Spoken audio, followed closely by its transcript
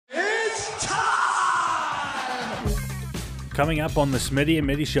Coming up on the Smitty and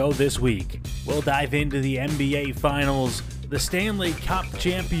Mitty Show this week, we'll dive into the NBA Finals, the Stanley Cup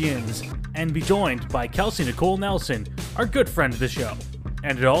champions, and be joined by Kelsey Nicole Nelson, our good friend of the show.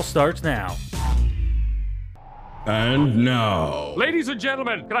 And it all starts now. And now, ladies and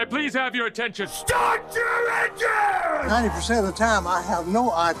gentlemen, can I please have your attention? Start your engine! 90% of the time, I have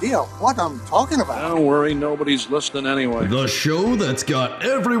no idea what I'm talking about. Don't worry, nobody's listening anyway. The show that's got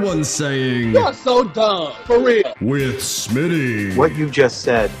everyone saying, "You're so dumb, for real." With Smitty. What you just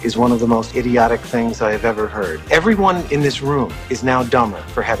said is one of the most idiotic things I have ever heard. Everyone in this room is now dumber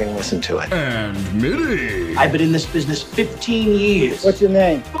for having listened to it. And Mitty. I've been in this business 15 years. What's your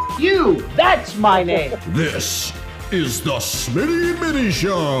name? You! That's my name! This is the Smitty Mitty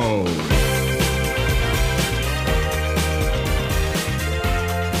Show.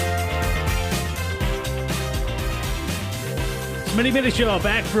 Smitty Mitty Show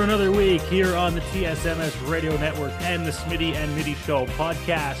back for another week here on the TSMS Radio Network and the Smitty and Mitty Show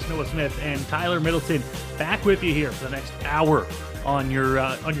podcast. Noah Smith and Tyler Middleton back with you here for the next hour on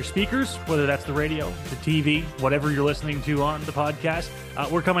your speakers, whether that's the radio, the TV, whatever you're listening to on the podcast.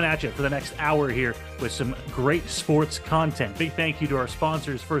 We're coming at you for the next hour here with some great sports content. Big thank you to our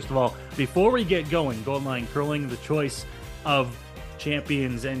sponsors, first of all. Before we get going, Gold Line Curling, the choice of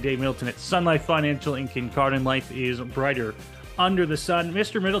champions, and Dave Middleton at Sun Life Financial in Kincardine. Life is brighter under the sun.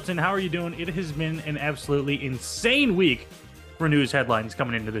 Mr. Middleton, how are you doing? It has been an absolutely insane week for news headlines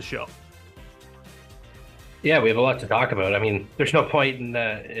coming into the show. Yeah, we have a lot to talk about. I mean, there's no point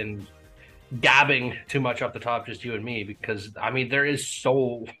in gabbing too much off the top, just you and me, because, I mean, there is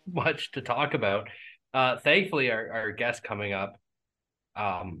so much to talk about. Thankfully, our guest coming up,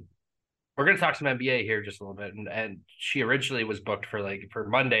 we're going to talk some NBA here just a little bit. And she originally was booked for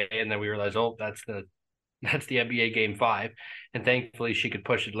Monday, and then we realized, that's the NBA Game 5. And thankfully, she could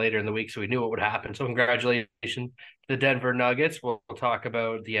push it later in the week, so we knew what would happen. So congratulations to the Denver Nuggets. We'll talk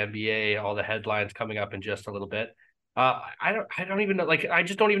about the NBA, all the headlines coming up in just a little bit. I don't even know, I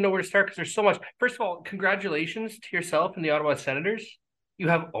just don't even know where to start because there's so much. First of all, congratulations to yourself and the Ottawa Senators. You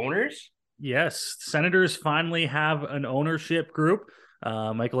have owners? Yes, Senators finally have an ownership group.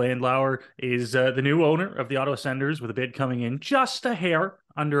 Michael Andlauer is the new owner of the Ottawa Senators with a bid coming in just a hair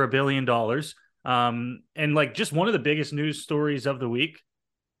under $1 billion. And just one of the biggest news stories of the week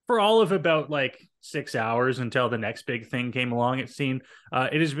for all of about 6 hours until the next big thing came along. It seemed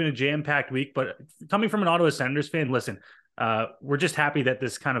it has been a jam-packed week, but coming from an Ottawa Senators fan, listen, we're just happy that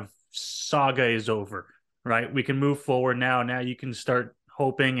this kind of saga is over, right? We can move forward now. Now you can start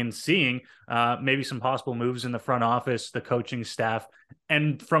hoping and seeing maybe some possible moves in the front office, the coaching staff,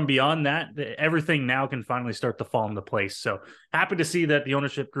 and from beyond that, everything now can finally start to fall into place. So happy to see that the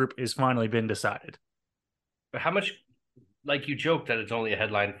ownership group has finally been decided. But how much, you joked that it's only a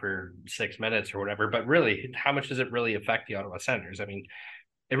headline for 6 minutes or whatever, but really, how much does it really affect the Ottawa Senators? I mean,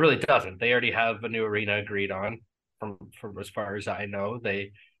 it really doesn't. They already have a new arena agreed on from as far as I know. They're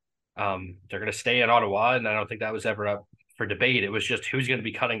going to stay in Ottawa, and I don't think that was ever up for debate. It was just who's going to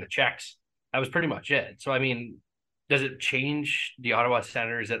be cutting the checks. That was pretty much it. So, I mean, does it change the Ottawa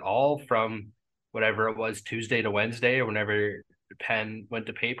Senators at all from whatever it was Tuesday to Wednesday or whenever pen went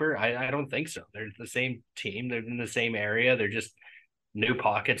to paper? I don't think so. They're the same team. They're in the same area. They're just new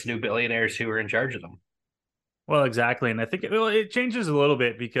pockets, new billionaires who are in charge of them. Well, exactly. And I think it changes a little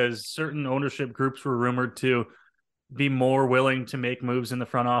bit because certain ownership groups were rumored to be more willing to make moves in the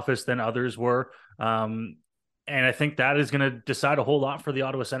front office than others were. And I think that is going to decide a whole lot for the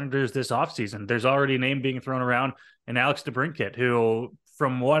Ottawa Senators this offseason. There's already a name being thrown around in Alex DeBrincat, who,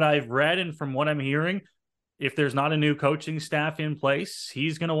 from what I've read and from what I'm hearing, if there's not a new coaching staff in place,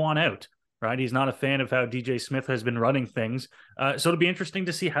 he's going to want out, right? He's not a fan of how DJ Smith has been running things. So it'll be interesting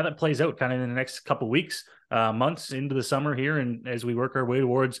to see how that plays out kind of in the next couple of weeks, months into the summer here, and as we work our way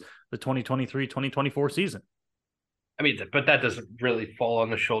towards the 2023-2024 season. I mean, but that doesn't really fall on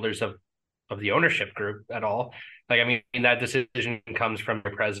the shoulders of the ownership group at all. That decision comes from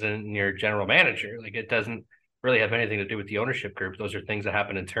your president and your general manager. It doesn't really have anything to do with the ownership group. Those are things that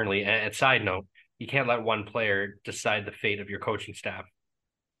happen internally. And side note, you can't let one player decide the fate of your coaching staff.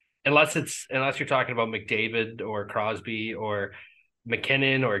 Unless you're talking about McDavid or Crosby or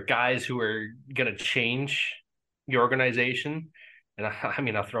McKinnon or guys who are going to change your organization. And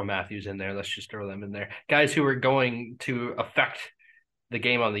I'll throw Matthews in there. Let's just throw them in there. Guys who are going to affect the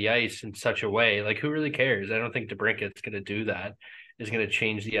game on the ice in such a way, who really cares? I don't think DeBrincat's going to do that. Is going to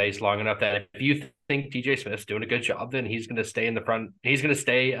change the ice long enough that if you think DJ Smith's doing a good job, then he's going to stay in the front. He's going to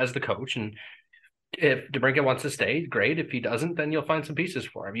stay as the coach. And if DeBrincat wants to stay, great. If he doesn't, then you'll find some pieces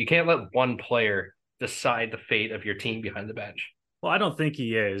for him. You can't let one player decide the fate of your team behind the bench. Well, I don't think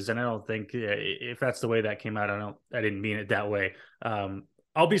he is, and I don't think if that's the way that came out, I didn't mean it that way.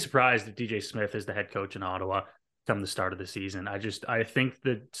 I'll be surprised if DJ Smith is the head coach in Ottawa come the start of the season. I think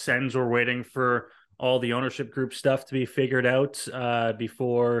the Sens were waiting for all the ownership group stuff to be figured out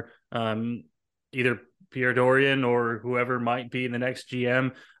before either Pierre Dorian or whoever might be the next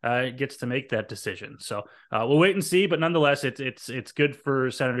GM gets to make that decision. So we'll wait and see. But nonetheless, it's good for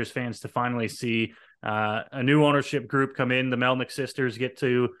Senators fans to finally see a new ownership group come in. The Melnick sisters get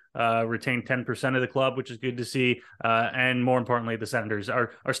to retain 10% of the club, which is good to see. And more importantly, the Senators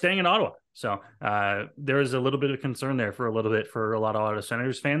are staying in Ottawa. So there is a little bit of concern there for a little bit for a lot of Ottawa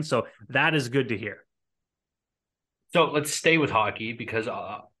Senators fans. So that is good to hear. So let's stay with hockey because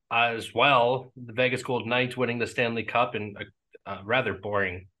as well, the Vegas Golden Knights winning the Stanley Cup in a rather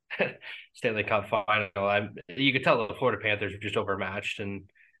boring Stanley Cup final. You could tell the Florida Panthers were just overmatched and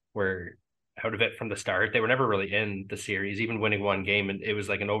were out of it from the start. They were never really in the series, even winning one game, and it was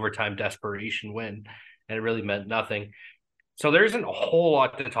like an overtime desperation win, and it really meant nothing. So there isn't a whole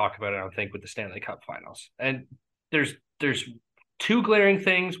lot to talk about, I don't think, with the Stanley Cup finals. And there's two glaring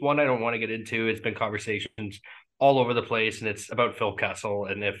things. One I don't want to get into. It's been conversations all over the place, and it's about Phil Kessel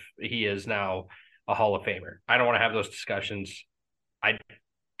and if he is now a Hall of Famer. I don't want to have those discussions. I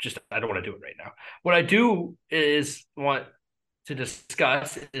don't want to do it right now. What I do is want to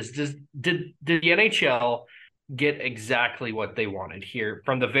discuss is did the NHL get exactly what they wanted here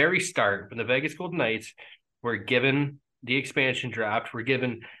from the very start? When the Vegas Golden Knights were given the expansion draft, were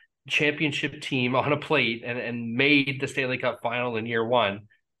given championship team on a plate and made the Stanley Cup final in year one.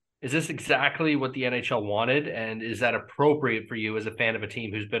 Is this exactly what the NHL wanted? And is that appropriate for you as a fan of a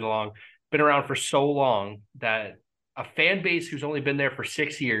team who's been around for so long, that a fan base who's only been there for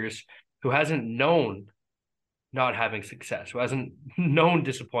 6 years, who hasn't known not having success, who hasn't known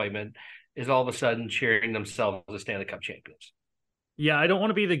disappointment, is all of a sudden cheering themselves as Stanley Cup champions? Yeah, I don't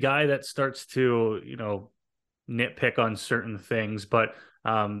want to be the guy that starts to, nitpick on certain things, but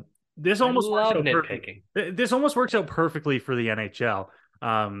this almost works out perfectly for the NHL.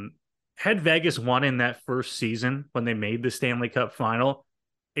 Had Vegas won in that first season when they made the Stanley Cup final,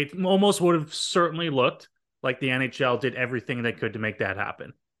 it almost would have certainly looked like the NHL did everything they could to make that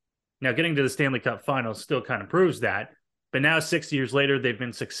happen. Now, getting to the Stanley Cup final still kind of proves that. But now, 6 years later, they've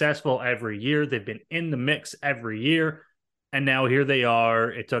been successful every year. They've been in the mix every year. And now here they are.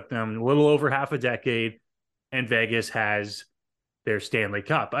 It took them a little over half a decade, and Vegas has their Stanley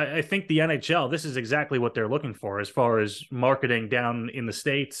Cup. I think the NHL, this is exactly what they're looking for as far as marketing down in the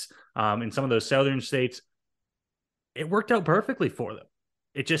States, in some of those southern states. It worked out perfectly for them.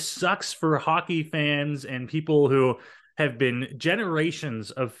 It just sucks for hockey fans and people who have been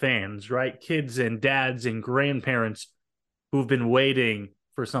generations of fans, right? Kids and dads and grandparents who've been waiting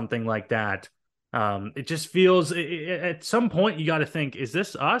for something like that. It just feels at some point you got to think, is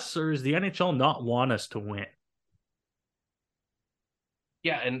this us or does the NHL not want us to win?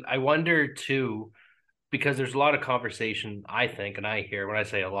 Yeah, and I wonder too, because there's a lot of conversation, I think, and I hear, when I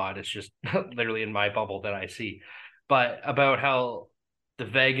say a lot, it's just literally in my bubble that I see, but about how the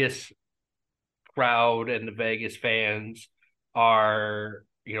Vegas crowd and the Vegas fans are,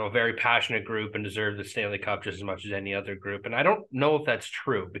 a very passionate group and deserve the Stanley Cup just as much as any other group. And I don't know if that's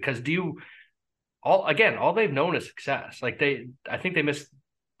true, because all they've known is success. Like I think they've missed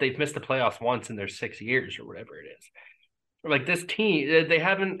the playoffs once in their 6 years or whatever it is. Like this team, they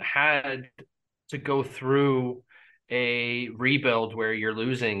haven't had to go through a rebuild where you're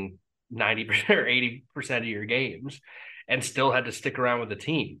losing 90% or 80% of your games and still had to stick around with the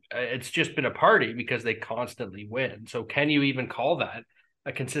team. It's just been a party because they constantly win. So can you even call that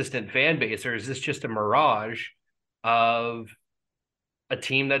a consistent fan base, or is this just a mirage of a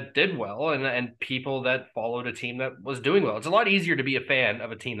team that did well and people that followed a team that was doing well? It's a lot easier to be a fan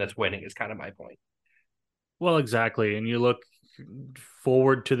of a team that's winning, is kind of my point. Well, exactly. And you look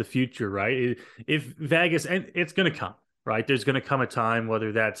forward to the future, right? If Vegas, and it's going to come, right? There's going to come a time,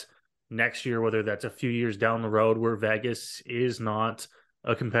 whether that's next year, whether that's a few years down the road, where Vegas is not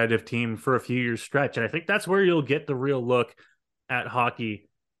a competitive team for a few years stretch. And I think that's where you'll get the real look at hockey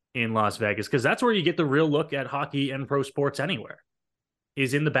in Las Vegas, because that's where you get the real look at hockey and pro sports anywhere,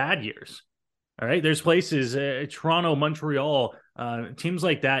 is in the bad years. All right. There's places, Toronto, Montreal, teams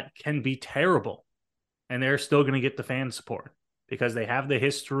like that can be terrible, and they're still going to get the fan support because they have the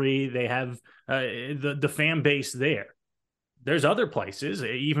history, they have the fan base there. There's other places,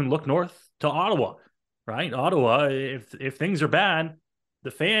 even look north to Ottawa, right? Ottawa, if things are bad, the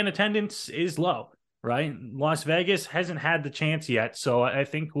fan attendance is low, right? Las Vegas hasn't had the chance yet, so I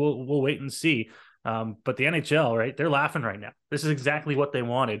think we'll wait and see. But the NHL, right, they're laughing right now. This is exactly what they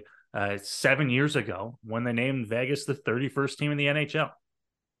wanted. 7 years ago when they named Vegas the 31st team in the NHL.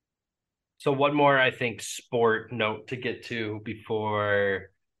 So one more, I think, sport note to get to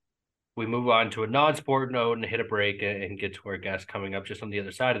before we move on to a non-sport note and hit a break and get to our guest coming up just on the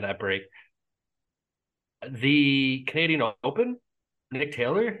other side of that break. The Canadian Open, Nick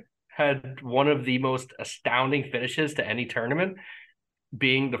Taylor had one of the most astounding finishes to any tournament,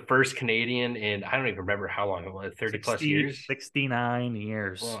 being the first Canadian in, I don't even remember how long it was, 30 plus years? 69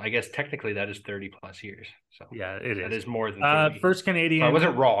 years. Well, I guess technically that is 30 plus years. So yeah, it is. That is more than 30. First Canadian. I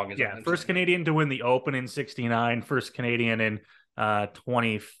wasn't wrong. First Canadian to win the Open in 69, first Canadian in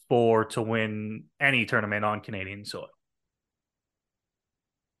 24 to win any tournament on Canadian soil.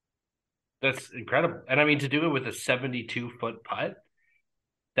 That's incredible. And I mean, to do it with a 72-foot putt,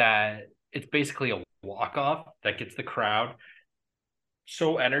 that it's basically a walk-off that gets the crowd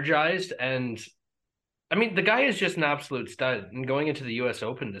so energized. And I mean, the guy is just an absolute stud. And going into the US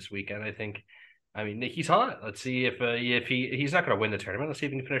Open this weekend, I mean, he's hot. Let's see if he's not going to win the tournament. Let's see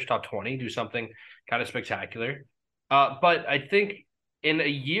if he can finish top 20, do something kind of spectacular. But I think in a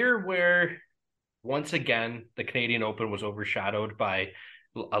year where, once again, the Canadian Open was overshadowed by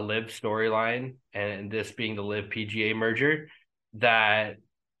a LIV storyline, and this being the LIV PGA merger, that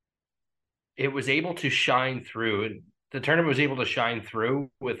it was able to shine through, and the tournament was able to shine through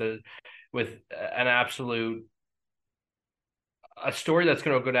with an absolute a story that's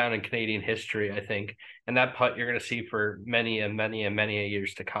going to go down in Canadian history, I think, and that putt you're going to see for many and many and many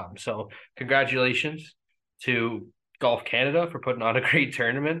years to come. So congratulations to Golf Canada for putting on a great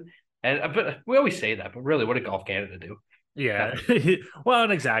tournament. And but we always say that, but really, what did Golf Canada do? Yeah, well,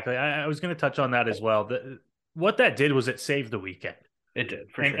 and exactly. I was going to touch on that as well. What that did was it saved the weekend. It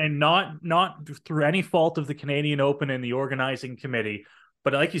did, for sure. And not through any fault of the Canadian Open and the organizing committee,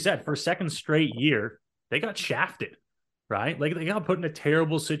 but like you said, for a second straight year, they got shafted, right? Like they got put in a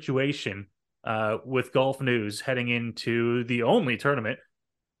terrible situation with Golf News heading into the only tournament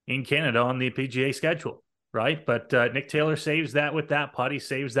in Canada on the PGA schedule, right? But Nick Taylor saves that with that putt. He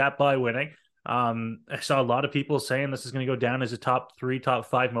saves that by winning. I saw a lot of people saying this is going to go down as a top 3, top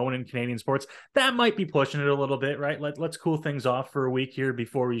 5 moment in Canadian sports. That might be pushing it a little bit, right? Let's cool things off for a week here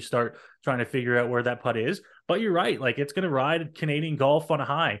before we start trying to figure out where that putt is. But you're right. Like, it's going to ride Canadian golf on a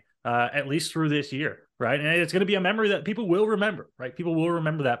high, at least through this year, right? And it's going to be a memory that people will remember, right? People will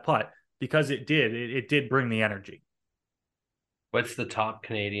remember that putt because it did bring the energy. What's the top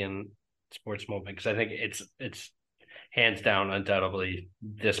Canadian sports moment? Because I think it's hands down, undoubtedly,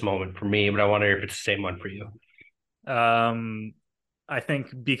 this moment for me, but I wonder if it's the same one for you. I think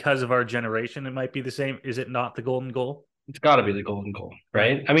because of our generation, it might be the same. Is it not the golden goal? It's got to be the golden goal,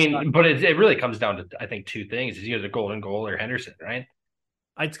 right? I mean, but it really comes down to, I think, 2 things. It's either the golden goal or Henderson, right?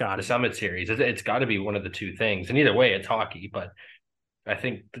 It's got the Summit Series. It's got to be one of the 2 things. And either way, it's hockey. But I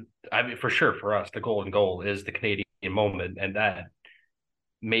think, for sure, for us, the golden goal is the Canadian moment. And that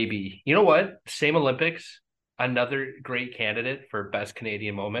maybe, you know what? Same Olympics. Another great candidate for best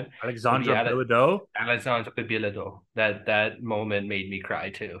Canadian moment. Alexandre Bilodeau. That moment made me cry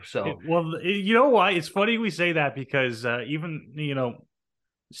too. So, well, you know why? It's funny we say that because even,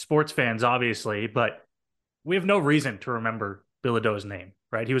 sports fans, obviously, but we have no reason to remember Bilodeau's name,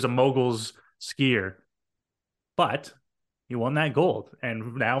 right? He was a moguls skier, but he won that gold.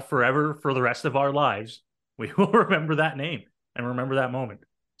 And now forever, for the rest of our lives, we will remember that name and remember that moment.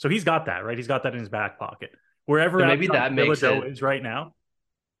 So he's got that, right? He's got that in his back pocket. Wherever so maybe that makes it is right now.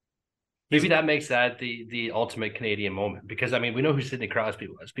 Maybe that makes that the ultimate Canadian moment, because I mean, we know who Sidney Crosby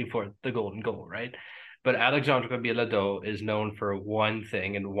was before the golden goal, right? But Alexandre Bilodeau is known for one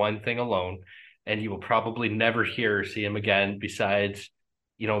thing and one thing alone, and you will probably never hear or see him again besides,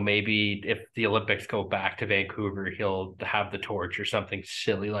 maybe if the Olympics go back to Vancouver, he'll have the torch or something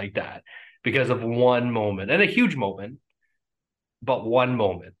silly like that because of one moment, and a huge moment, but one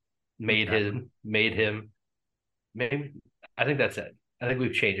moment made him maybe. I think that's it. I think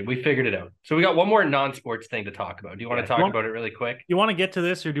we've changed it. We figured it out. So we got one more non-sports thing to talk about. Do you want to talk about it really quick? You want to get to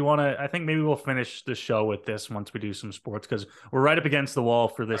this, or do you want to? I think maybe we'll finish the show with this once we do some sports, because we're right up against the wall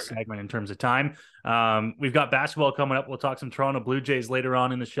for this segment in terms of time. We've got basketball coming up. We'll talk some Toronto Blue Jays later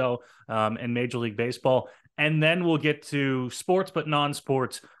on in the show, and Major League Baseball. And then we'll get to sports, but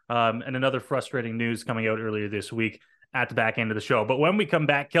non-sports, and another frustrating news coming out earlier this week at the back end of the show. But when we come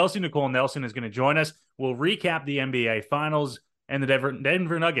back, Kelsey Nicole Nelson is going to join us. We'll recap the NBA Finals and the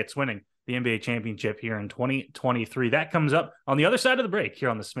Denver Nuggets winning the NBA championship here in 2023. That comes up on the other side of the break here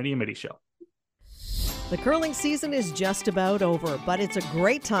on the Smitty and Mitty Show. The curling season is just about over, but it's a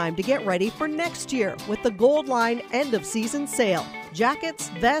great time to get ready for next year with the Gold Line end-of-season sale. Jackets,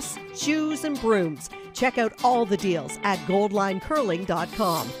 vests, shoes, and brooms. Check out all the deals at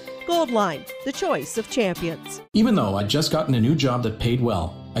goldlinecurling.com. Goldline, the choice of champions. Even though I'd just gotten a new job that paid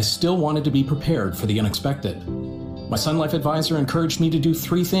well, I still wanted to be prepared for the unexpected. My Sun Life advisor encouraged me to do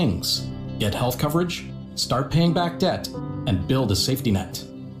 3 things: get health coverage, start paying back debt, and build a safety net.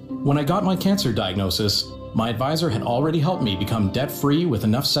 When I got my cancer diagnosis, my advisor had already helped me become debt-free with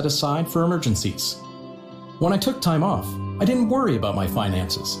enough set aside for emergencies. When I took time off, I didn't worry about my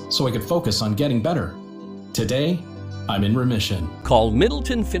finances, so I could focus on getting better. Today, I'm in remission. Call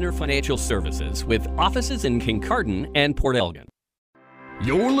Middleton Finner Financial Services with offices in Kincardine and Port Elgin.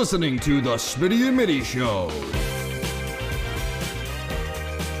 You're listening to the Smitty and Mitty Show.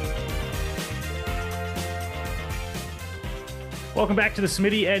 Welcome back to the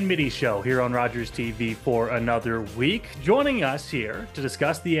Smitty and Mitty Show here on Rogers TV for another week. Joining us here to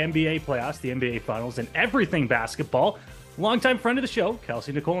discuss the NBA playoffs, the NBA Finals, and everything basketball, longtime friend of the show,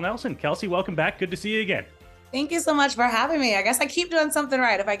 Kelsey Nicole Nelson. Kelsey, welcome back. Good to see you again. Thank you so much for having me. I guess I keep doing something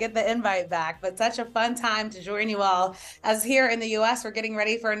right if I get the invite back, but such a fun time to join you all as here in the U.S. we're getting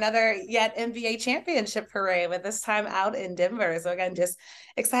ready for another yet NBA championship parade, but this time out in Denver. So again, just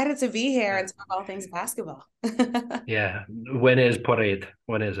excited to be here and talk all things basketball. Yeah. When is parade?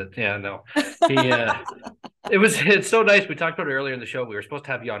 When is it? Yeah, no. It's so nice. We talked about it earlier in the show. We were supposed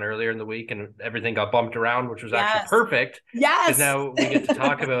to have you on earlier in the week and everything got bumped around, which was actually perfect. Yes. Because now we get to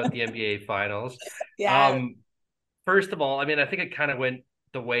talk about the NBA Finals. Yeah. First of all, I mean, I think it kind of went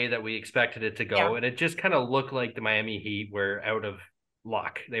the way that we expected it to go. And it just kind of looked like the Miami Heat were out of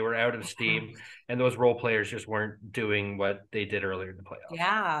luck. They were out of steam, and those role players just weren't doing what they did earlier in the playoffs.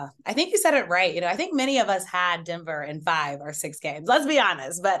 Yeah, I think you said it right. You know, I think many of us had Denver in 5 or 6 games. Let's be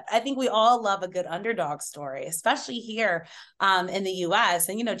honest, but I think we all love a good underdog story, especially here in the U.S.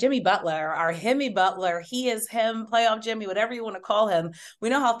 And, you know, Jimmy Butler, our Himmy Butler, he is him, playoff Jimmy, whatever you want to call him. We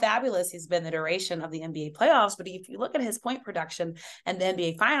know how fabulous he's been the duration of the NBA playoffs, but if you look at his point production and the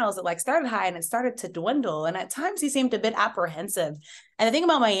NBA Finals, it started high and it started to dwindle. And at times he seemed a bit apprehensive. And the thing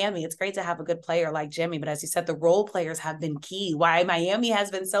about Miami, it's great to have a good player like Jimmy, but as you said, the role players have been key. Why Miami has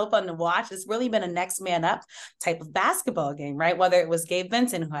been so fun to watch, it's really been a next man up type of basketball game, right? Whether it was Gabe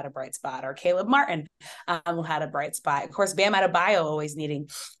Vincent, who had a bright spot, or Caleb Martin, who had a bright spot. Of course, Bam Adebayo always needing,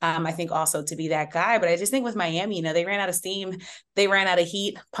 I think, also to be that guy. But I just think with Miami, you know, they ran out of steam. They ran out of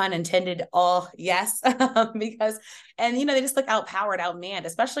heat, pun intended, all yes, because, and, you know, they just look outpowered, outmanned,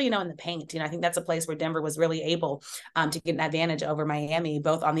 especially, you know, in the paint. You know, I think that's a place where Denver was really able to get an advantage over Miami,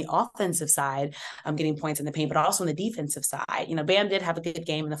 both on the offensive side, getting points in the paint, but also on the defensive side. You know, Bam did have a good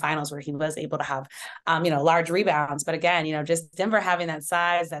game in the finals where he was able to have, you know, large rebounds. But again, you know, just Denver having that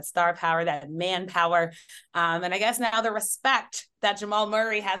size, that star power, that manpower. And I guess now the respect that Jamal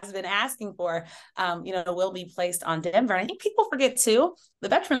Murray has been asking for, you know, will be placed on Denver. And I think people forget too, the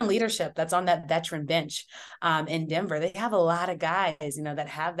veteran leadership that's on that veteran bench in Denver. They have a lot of guys, you know, that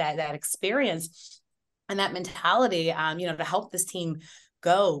have that experience and that mentality, you know, to help this team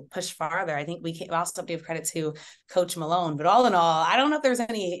push farther. I think we can also give credit to Coach Malone, but all in all, I don't know if there's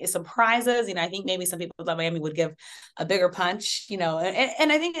any surprises. You know, I think maybe some people thought Miami would give a bigger punch, you know,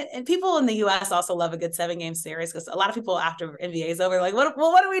 and I think people in the U.S. also love a good 7-game series, because a lot of people after NBA is over, like, what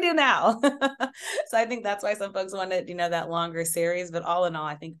do we do now? So I think that's why some folks wanted, you know, that longer series, but all in all,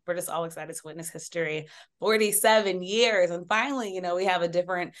 I think we're just all excited to witness history, 47 years. And finally, you know, we have a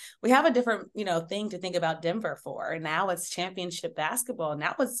different, you know, thing to think about Denver for. And now it's championship basketball. And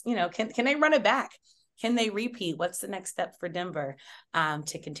that was, you know, can they run it back? Can they repeat? What's the next step for Denver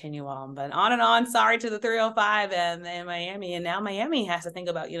to continue on? But on and on, sorry to the 305 and Miami. And now Miami has to think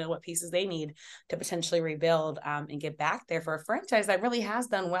about, you know, what pieces they need to potentially rebuild and get back there for a franchise that really has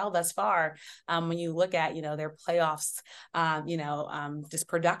done well thus far. When you look at, you know, their playoffs, you know, just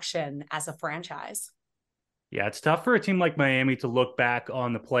production as a franchise. Yeah, it's tough for a team like Miami to look back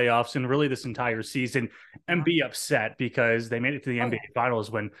on the playoffs and really this entire season and be upset because they made it to the NBA Finals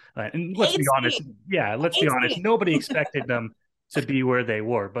when, and let's be honest, nobody expected them to be where they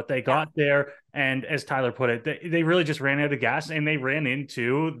were, but they got there. And as Tyler put it, they really just ran out of gas, and they ran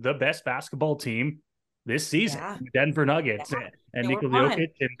into the best basketball team this season, Denver Nuggets, and Nicole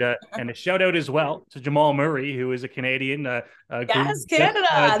Jokic, and a shout out as well to Jamal Murray, who is a Canadian. Yes,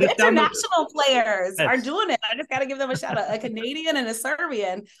 Canada. The international players are doing it. I just got to give them a shout out. A Canadian and a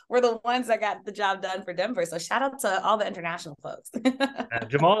Serbian were the ones that got the job done for Denver. So shout out to all the international folks.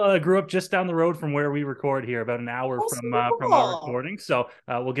 Jamal grew up just down the road from where we record here, about an hour from our recording. So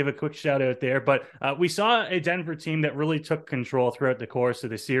we'll give a quick shout out there. But we saw a Denver team that really took control throughout the course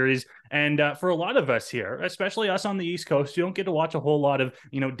of the series. And for a lot of us here, especially us on the East Coast, you don't get to watch a whole lot of,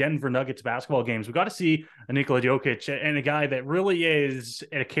 you know, Denver Nuggets basketball games. We got to see a Nikola Jokic and a guy that really is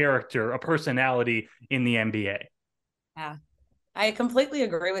a character, a personality in the NBA. Yeah. I completely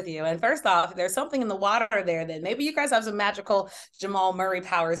agree with you. And first off, there's something in the water there that maybe you guys have some magical Jamal Murray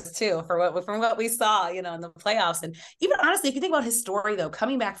powers too, from what we saw, in the playoffs. And even honestly, if you think about his story though,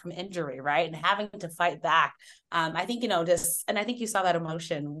 coming back from injury, right, and having to fight back, I think and I think you saw that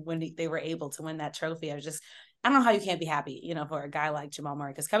emotion when they were able to win that trophy. I don't know how you can't be happy, for a guy like Jamal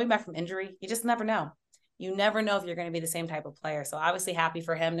Murray, because coming back from injury, you just never know. You never know if you're going to be the same type of player. So obviously happy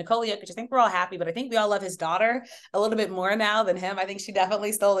for him. Nicole Jokic, I think we're all happy, but I think we all love his daughter a little bit more now than him. I think she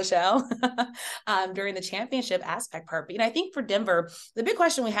definitely stole the show during the championship aspect part. But, I think for Denver, the big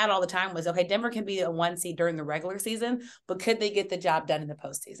question we had all the time was, okay, Denver can be a 1 seed during the regular season, but could they get the job done in the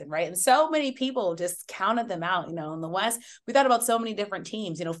postseason, right? And so many people just counted them out, in the West. We thought about so many different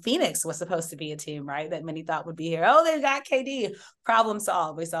teams. Phoenix was supposed to be a team, right, that many thought would be here. Oh, they got KD. Problem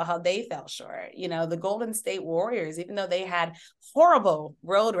solved. We saw how they fell short. The Golden State Warriors, even though they had horrible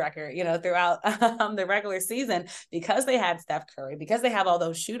road record, throughout the regular season, because they had Steph Curry, because they have all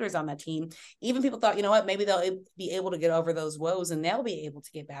those shooters on the team, even people thought, what, maybe they'll be able to get over those woes and they'll be able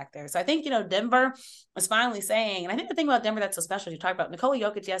to get back there. So I think, Denver is finally saying, and I think the thing about Denver that's so special, you talk about Nikola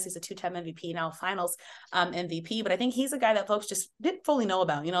Jokic, yes, he's a 2-time MVP, now finals MVP, but I think he's a guy that folks just didn't fully know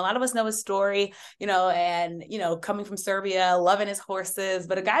about. A lot of us know his story, and, coming from Serbia, loving his horses,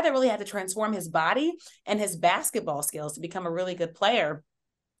 but a guy that really had to transform his body and his basketball skills to become a really good player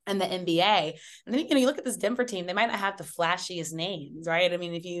in the NBA. And then, you look at this Denver team, they might not have the flashiest names, right? I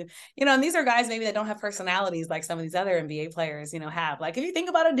mean, if and these are guys maybe that don't have personalities like some of these other NBA players, have. Like, if you think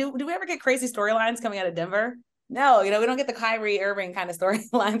about it, do we ever get crazy storylines coming out of Denver? No, we don't get the Kyrie Irving kind of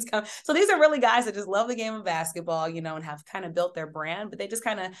storylines come. So these are really guys that just love the game of basketball, and have kind of built their brand, but they just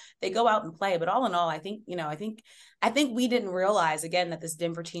they go out and play. But all in all, I think we didn't realize, again, that this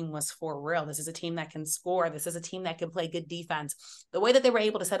Denver team was for real. This is a team that can score. This is a team that can play good defense. The way that they were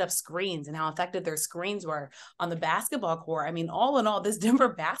able to set up screens and how effective their screens were on the basketball court. I mean, all in all, this Denver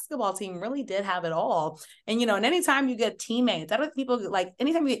basketball team really did have it all. And, and anytime you get teammates,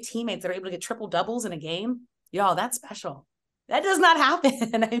 anytime you get teammates that are able to get triple doubles in a game, y'all, that's special. That does not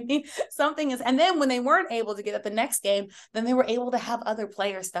happen. I mean, something is, and then when they weren't able to get at the next game, then they were able to have other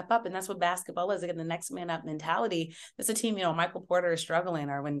players step up. And that's what basketball is. Again, the next man up mentality. It's a team, Michael Porter is struggling,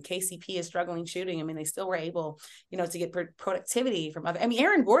 or when KCP is struggling shooting, I mean, they still were able, to get productivity from other,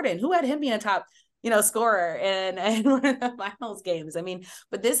 Aaron Gordon, who had him being a top scorer in one of the finals games. I mean,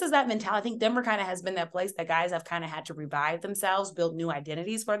 but this is that mentality. I think Denver kind of has been that place that guys have kind of had to revive themselves, build new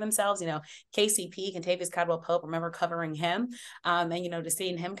identities for themselves. KCP, Kentavious Caldwell-Pope, remember covering him, and, to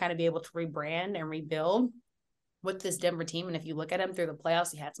seeing him kind of be able to rebrand and rebuild with this Denver team. And if you look at him through the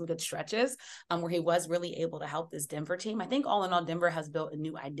playoffs, he had some good stretches where he was really able to help this Denver team. I think all in all, Denver has built a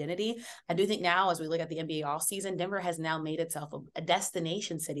new identity. I do think now, as we look at the NBA offseason, Denver has now made itself a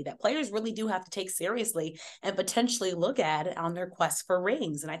destination city that players really do have to take seriously and potentially look at on their quest for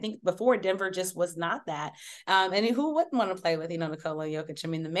rings. And I think before, Denver just was not that. And who wouldn't want to play with, Nikola Jokic? I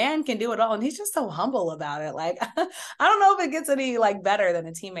mean, the man can do it all. And he's just so humble about it. Like, I don't know if it gets any better than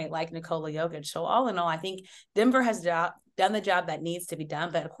a teammate like Nikola Jokic. So all in all, I think Denver has done the job that needs to be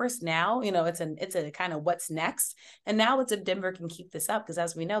done. But of course now, it's a kind of what's next. And now it's if Denver can keep this up, because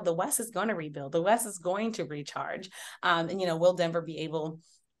as we know, the West is going to rebuild. The West is going to recharge. And, will Denver be able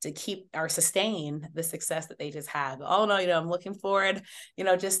to keep or sustain the success that they just have? All in all, I'm looking forward,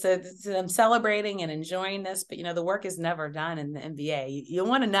 just to them celebrating and enjoying this. But, the work is never done in the NBA. You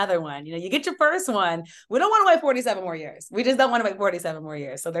want another one. You get your first one. We don't want to wait 47 more years. We just don't want to wait 47 more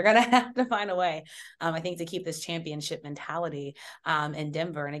years. So they're going to have to find a way, I think, to keep this championship mentality in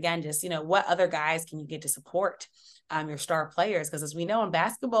Denver. And again, just, what other guys can you get to support your star players? Because as we know in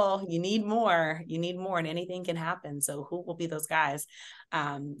basketball, you need more and anything can happen. So who will be those guys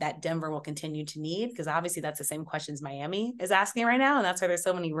that Denver will continue to need? Because obviously that's the same questions Miami is asking right now. And that's why there's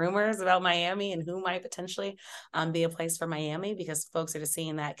so many rumors about Miami and who might potentially be a place for Miami, because folks are just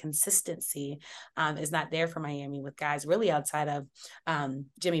seeing that consistency is not there for Miami with guys really outside of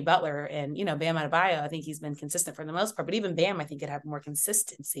Jimmy Butler and, Bam Adebayo. I think he's been consistent for the most part, but even Bam, I think, could have more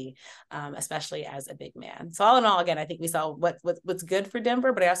consistency, especially as a big man. So all in all, again, I think we saw what's good for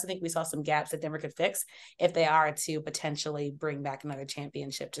Denver, but I also think we saw some gaps that Denver could fix if they are to potentially bring back another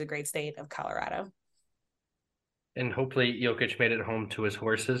championship to the great state of Colorado. And hopefully Jokic made it home to his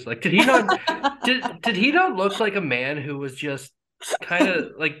horses. Like, did he not did he not look like a man who was just kind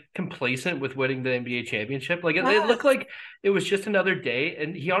of complacent with winning the NBA championship? Like, it looked like it was just another day.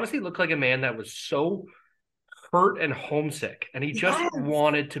 And he honestly looked like a man that was so hurt and homesick, and he just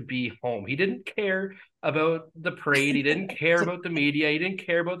wanted to be home. He didn't care about the parade. He didn't care about the media. He didn't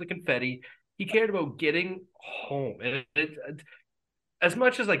care about the confetti. He cared about getting home. And as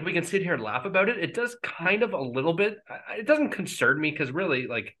much as like we can sit here and laugh about it, it does kind of a little bit. It doesn't concern me because really,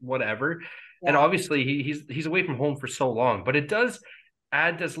 like, whatever. Yeah. And obviously he's away from home for so long, but it does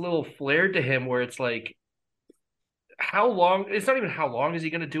add this little flair to him where it's like, how long? It's not even how long is he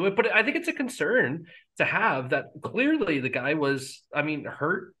going to do it, but I think it's a concern to have that clearly the guy was, I mean,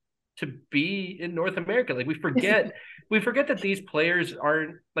 hurt to be in North America. Like we forget that these players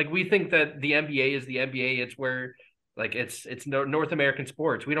aren't, like, we think that the NBA is the NBA. It's where, like, it's North American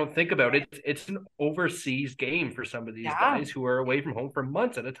sports. We don't think about it. It's an overseas game for some of these guys who are away from home for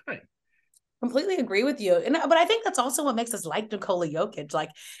months at a time. Completely agree with you. But I think that's also what makes us like Nikola Jokic. Like,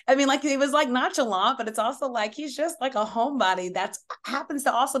 I mean, like, he was like nonchalant, but it's also like, he's just like a homebody that happens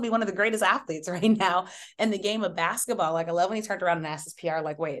to also be one of the greatest athletes right now in the game of basketball. Like, I love when he turned around and asked his PR,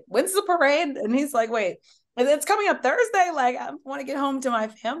 like, wait, when's the parade? And he's like, wait, it's coming up Thursday. Like, I want to get home to my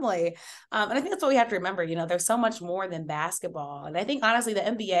family. And I think that's what we have to remember. You know, there's so much more than basketball. And I think, honestly, the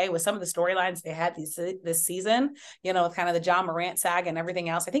NBA, with some of the storylines they had this season, you know, with kind of the John Morant saga and everything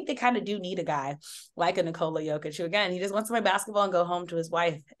else, I think they kind of do need a guy like a Nikola Jokic, who, again, he just wants to play basketball and go home to his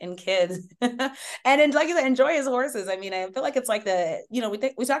wife and kids. And like you said, enjoy his horses. I mean, I feel like it's like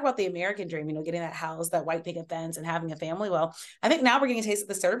we talk about the American dream, you know, getting that house, that white picket fence, and having a family. Well, I think now we're getting a taste of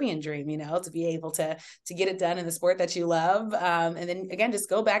the Serbian dream, you know, to be able to get it done in the sport that you love. And then again, just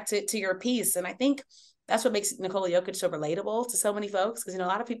go back to your piece. And I think that's what makes Nikola Jokic so relatable to so many folks. Because, you know, a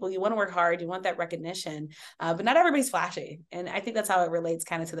lot of people, you want to work hard, you want that recognition, but not everybody's flashy. And I think that's how it relates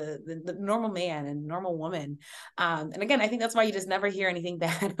kind of to the normal man and normal woman. And again, I think that's why you just never hear anything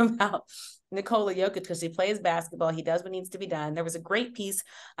bad about Nikola Jokic, because he plays basketball. He does what needs to be done. There was a great piece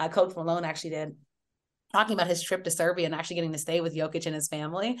Coach Malone actually did, talking about his trip to Serbia and actually getting to stay with Jokic and his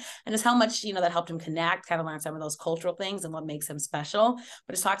family, and just how much, you know, that helped him connect, kind of learn some of those cultural things and what makes him special.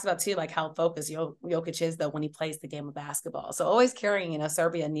 But it talks about too, like, how focused Jokic is though when he plays the game of basketball. So always carrying, you know,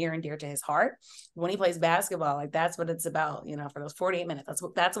 Serbia near and dear to his heart. When he plays basketball, like, that's what it's about, you know, for those 48 minutes,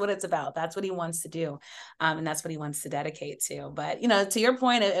 that's what it's about. That's what he wants to do. And that's what he wants to dedicate to. But, you know, to your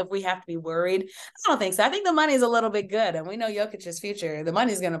point, if we have to be worried, I don't think so. I think the money's a little bit good, and we know Jokic's future. The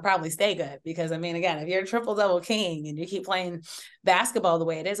money's going to probably stay good because, I mean, again, if you're triple double king and you keep playing basketball the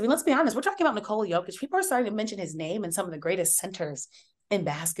way it is, I mean, let's be honest, we're talking about Nikola Jokic. People are starting to mention his name in some of the greatest centers in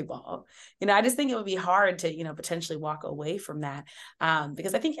basketball. You know, I just think it would be hard to, you know, potentially walk away from that,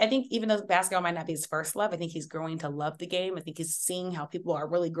 because I think even though basketball might not be his first love, I think he's growing to love the game. I think he's seeing how people are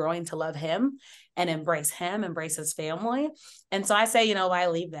really growing to love him and embrace his family. And so I say, you know, why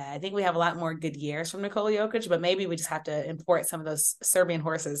leave that? I think we have a lot more good years from Nikola Jokic, but maybe we just have to import some of those Serbian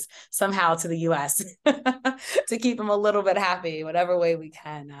horses somehow to the U.S. to keep him a little bit happy, whatever way we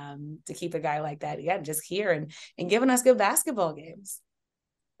can, to keep a guy like that, again, just here and giving us good basketball games.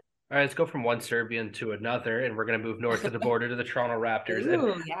 All right, let's go from one Serbian to another, and we're going to move north of the border to the Toronto Raptors.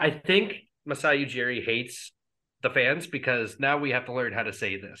 Ooh, and yeah. I think Masai Ujiri hates the fans because now we have to learn how to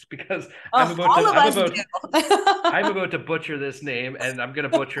say this, because I'm about to butcher this name, and I'm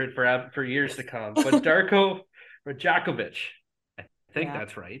going to butcher it for years to come. But Darko Rajakovic, I think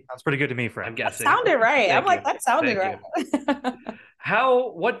that's right. Sounds pretty good to me, Fred. I'm guessing. That sounded right. Thank I'm like, you. that sounded right.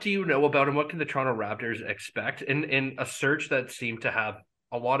 What do you know about him? What can the Toronto Raptors expect in a search that seemed to have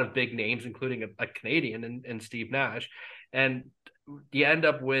a lot of big names, including a Canadian and Steve Nash, and you end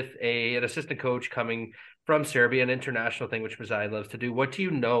up with an assistant coach coming from Serbia, an international thing, which Masai loves to do. What do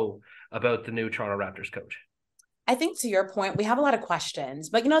you know about the new Toronto Raptors coach? I think, to your point, we have a lot of questions,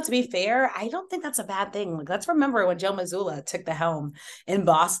 but, you know, to be fair, I don't think that's a bad thing. Like, let's remember when Joe Mazzulla took the helm in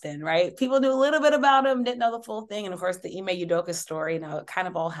Boston, right? People knew a little bit about him, didn't know the full thing. And of course, the Ime Udoka story, you know, it kind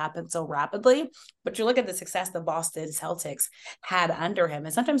of all happened so rapidly, but you look at the success the Boston Celtics had under him.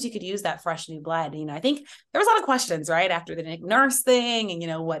 And sometimes you could use that fresh new blood. You know, I think there was a lot of questions, right? After the Nick Nurse thing and, you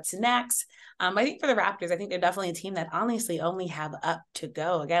know, what's next? I think for the Raptors, I think they're definitely a team that honestly only have up to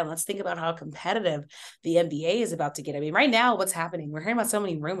go. Again, let's think about how competitive the NBA is about to get. I mean, right now, what's happening? We're hearing about so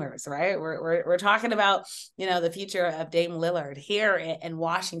many rumors, right? We're talking about, you know, the future of Dame Lillard here in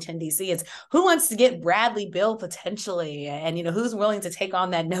Washington, D.C. It's who wants to get Bradley Beal potentially, and, you know, who's willing to take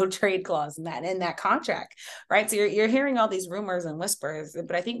on that no trade clause in that contract, right? So you're hearing all these rumors and whispers,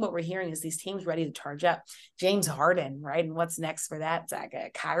 but I think what we're hearing is these teams ready to charge up. James Harden, right? And what's next for that,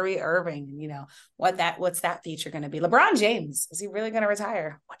 Zach? Kyrie Irving, and, you know, what's that feature going to be? LeBron James, is he really going to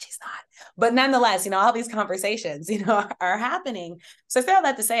retire? Which he's not. But nonetheless, you know, all these conversations, you know, are happening. So I say all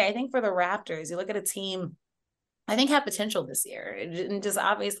that to say, I think for the Raptors, you look at a team I think had potential this year. It just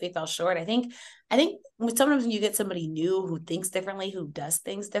obviously fell short. I think sometimes when you get somebody new who thinks differently, who does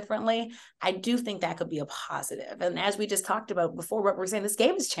things differently, I do think that could be a positive. And as we just talked about before, what we're saying, this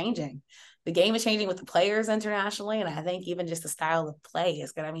game is changing. The game is changing with the players internationally. And I think even just the style of play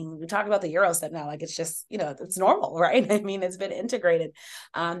is good. I mean, we talk about the Euro step now, like it's just, it's normal, right? I mean, it's been integrated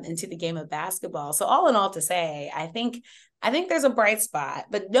into the game of basketball. So all in all to say, I think there's a bright spot,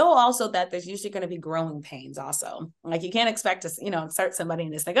 but know also that there's usually going to be growing pains also. Like you can't expect to, start somebody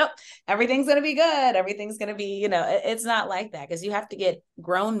and just think, oh, everything's going to be good. Everything's going to be, it's not like that, because you have to get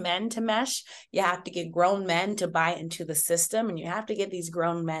grown men to mesh. You have to get grown men to buy into the system, and you have to get these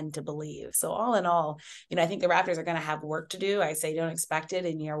grown men to believe. So all in all, I think the Raptors are going to have work to do. I say don't expect it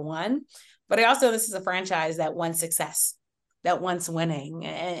in year one, but this is a franchise that wants success, that wants winning,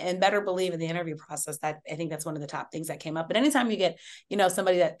 and better believe in the interview process. That I think that's one of the top things that came up. But anytime you get,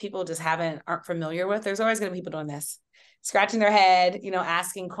 somebody that people just aren't familiar with, there's always going to be people doing this, scratching their head,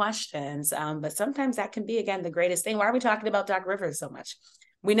 asking questions. But sometimes that can be, again, the greatest thing. Why are we talking about Doc Rivers so much?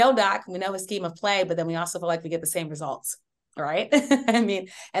 We know Doc, we know his scheme of play, but then we also feel like we get the same results. Right. I mean,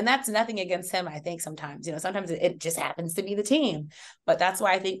 and that's nothing against him. I think sometimes, sometimes it just happens to be the team, but that's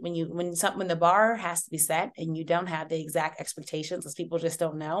why I think when the bar has to be set and you don't have the exact expectations, because people just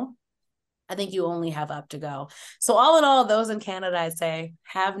don't know, I think you only have up to go. So all in all, those in Canada, I'd say,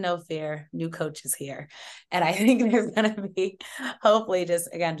 have no fear. New coach is here. And I think there's going to be hopefully just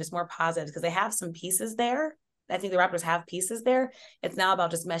more positive, because they have some pieces there. I think the Raptors have pieces there. It's now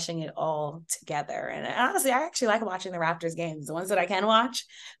about just meshing it all together. And honestly, I actually like watching the Raptors games, the ones that I can watch.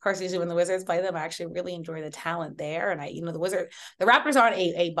 Of course, usually when the Wizards play them, I actually really enjoy the talent there. And the Raptors aren't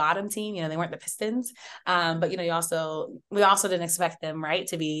a bottom team. They weren't the Pistons. But we also didn't expect them, right,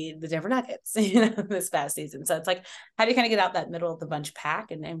 to be the Denver Nuggets, this past season. So it's like, how do you kind of get out that middle of the bunch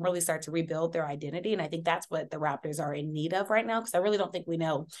pack and really start to rebuild their identity? And I think that's what the Raptors are in need of right now, because I really don't think we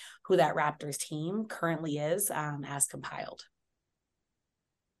know who that Raptors team currently is. As compiled.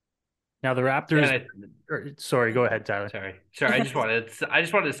 Now the Raptors. Sorry, go ahead, Tyler. Sorry. I just wanted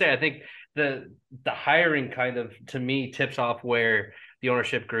to say, I think the hiring kind of, to me, tips off where the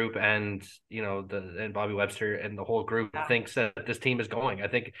ownership group and and Bobby Webster and the whole group thinks that this team is going. I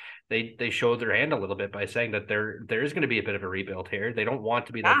think they showed their hand a little bit by saying that there is going to be a bit of a rebuild here. They don't want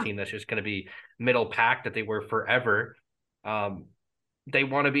to be that team that's just going to be middle pack that they were forever. They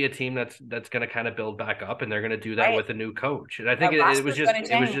want to be a team that's going to kind of build back up, and they're going to do that with a new coach. And I think it was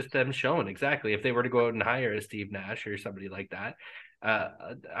just them showing exactly, if they were to go out and hire a Steve Nash or somebody like that,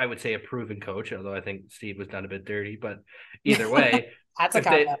 I would say a proven coach, although I think Steve was done a bit dirty, but either way, that's a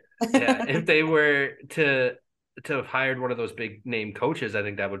comment. If they were to have hired one of those big name coaches, I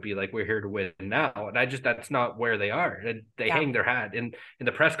think that would be like, we're here to win now. And that's not where they are. And they hang their hat in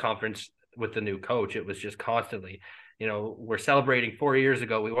the press conference with the new coach. It was just constantly, we're celebrating 4 years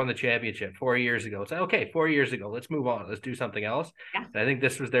ago. We won the championship 4 years ago. It's like, okay, 4 years ago, let's move on. Let's do something else. Yeah. And I think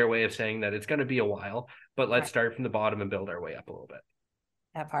this was their way of saying that it's going to be a while, but let's start from the bottom and build our way up a little bit.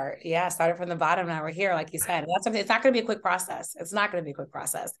 That part. Yeah. Started from the bottom. Now we're here. Like you said, that's something. It's not going to be a quick process. It's not going to be a quick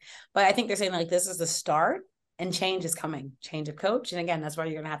process, but I think they're saying like, this is the start. And change is coming, change of coach. And again, that's why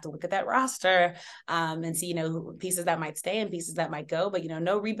you're going to have to look at that roster and see, pieces that might stay and pieces that might go. But,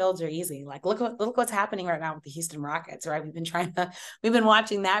 no rebuilds are easy. Like, look what's happening right now with the Houston Rockets, right? We've been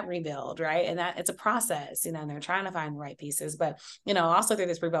watching that rebuild, right? And that it's a process, and they're trying to find the right pieces. But, also through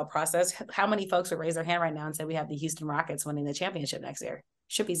this rebuild process, how many folks would raise their hand right now and say we have the Houston Rockets winning the championship next year?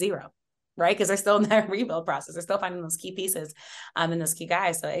 Should be zero. Right? Because they're still in that rebuild process. They're still finding those key pieces and those key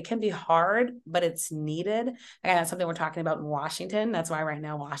guys. So it can be hard, but it's needed. And that's something we're talking about in Washington. That's why right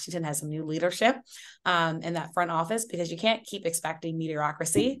now Washington has some new leadership in that front office, because you can't keep expecting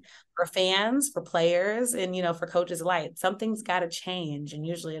mediocrity for fans, for players, and, for coaches alike. Something's got to change. And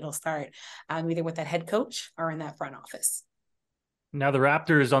usually it'll start either with that head coach or in that front office. Now, the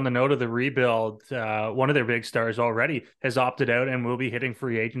Raptors, on the note of the rebuild, one of their big stars already has opted out and will be hitting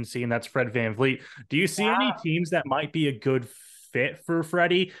free agency, and that's Fred VanVleet. Do you see any teams that might be a good fit for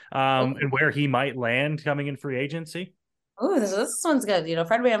Freddie and where he might land coming in free agency? Oh, this one's good.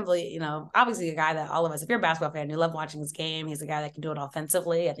 Fred VanVleet, obviously a guy that all of us, if you're a basketball fan, you love watching his game. He's a guy that can do it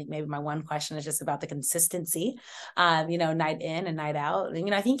offensively. I think maybe my one question is just about the consistency, night in and night out.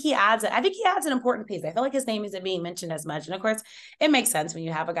 And, I think he adds an important piece. I feel like his name isn't being mentioned as much. And of course, it makes sense when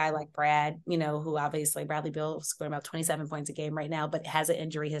you have a guy like Brad, who obviously Bradley Beal scoring about 27 points a game right now, but has an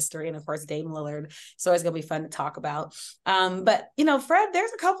injury history. And of course, Dame Lillard. So it's going to be fun to talk about. But, Fred,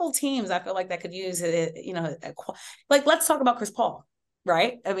 there's a couple teams I feel like that could use it, let's talk about Chris Paul,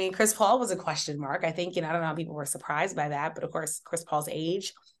 right? I mean, Chris Paul was a question mark. I think, I don't know how people were surprised by that, but of course, Chris Paul's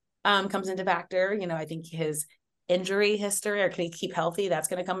age comes into factor. I think his injury history, or can he keep healthy? That's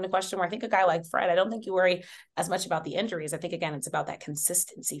going to come into question. Where I think a guy like Fred, I don't think you worry as much about the injuries. I think, again, it's about that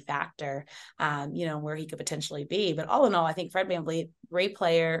consistency factor, where he could potentially be. But all in all, I think Fred VanVleet, great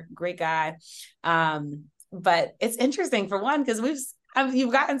player, great guy. But it's interesting, for one, because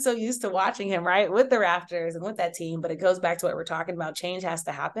you've gotten so used to watching him, right, with the Raptors and with that team, but it goes back to what we're talking about. Change has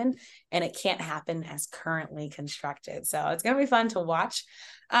to happen, and it can't happen as currently constructed. So it's going to be fun to watch,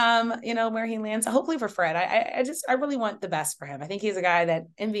 where he lands. Hopefully for Fred, I really want the best for him. I think he's a guy that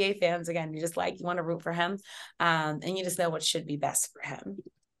NBA fans, again, you want to root for him, and you just know what should be best for him.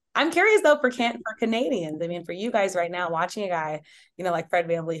 I'm curious, though, for Canadians. I mean, for you guys right now, watching a guy, like Fred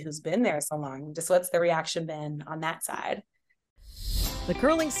VanVleet, who's been there so long, just what's the reaction been on that side? The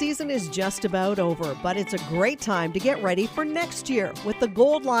curling season is just about over, but it's a great time to get ready for next year with the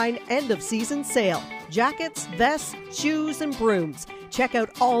Gold Line end of season sale. Jackets, vests, shoes, and brooms. Check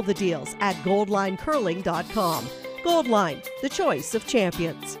out all the deals at goldlinecurling.com. Gold Line, the choice of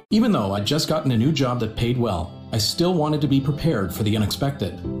champions. Even though I'd just gotten a new job that paid well, I still wanted to be prepared for the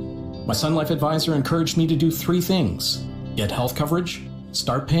unexpected. My Sun Life advisor encouraged me to do 3 things: get health coverage,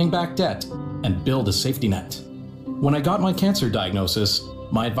 start paying back debt, and build a safety net. When I got my cancer diagnosis,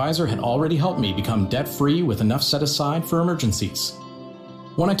 my advisor had already helped me become debt-free with enough set aside for emergencies.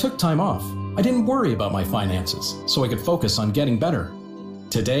 When I took time off, I didn't worry about my finances, so I could focus on getting better.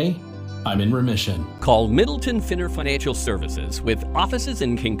 Today, I'm in remission. Call Middleton Finner Financial Services with offices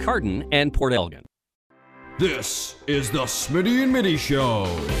in Kincardine and Port Elgin. This is the Smitty and Mitty Show.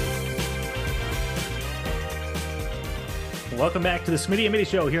 Welcome back to the Smitty and Mitty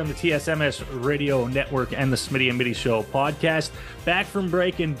Show here on the TSMS Radio Network and the Smitty and Mitty Show podcast. Back from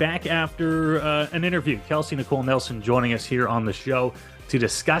break and back after an interview. Kelsey, Nicole, Nelson joining us here on the show to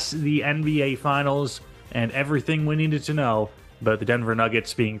discuss the NBA Finals and everything we needed to know about the Denver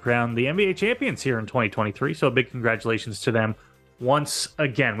Nuggets being crowned the NBA champions here in 2023. So big congratulations to them once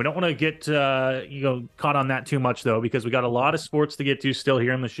again. We don't want to get caught on that too much, though, because we got a lot of sports to get to still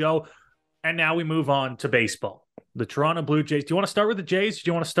here in the show. And now we move on to baseball. The Toronto Blue Jays. Do you want to start with the Jays? Or do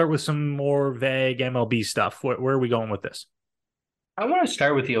you want to start with some more vague MLB stuff? Where are we going with this? I want to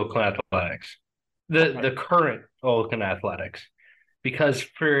start with the Oakland Athletics, the current Oakland Athletics, because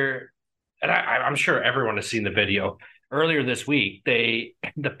I'm sure everyone has seen the video. Earlier this week, the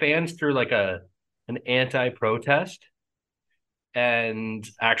fans threw like an anti-protest and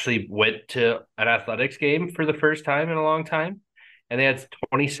actually went to an athletics game for the first time in a long time. And they had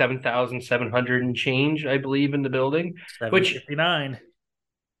 27,700 and change, I believe, in the building. 759.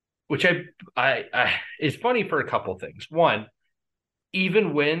 Which I is funny for a couple things. One,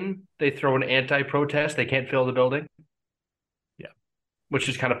 even when they throw an anti-protest, they can't fill the building. Yeah. Which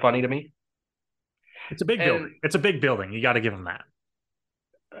is kind of funny to me. It's a big building. It's a big building. You got to give them that.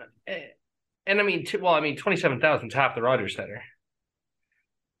 And I mean, 27,000 is half the Rogers Center.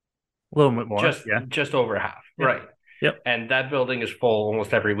 A little bit more. Just over half. Yeah. Right. Yep. And that building is full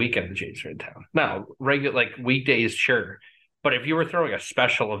almost every weekend the Jays are in town. Now, regular weekdays, sure. But if you were throwing a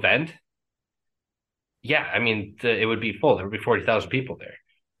special event, yeah, I mean, it would be full. There would be 40,000 people there.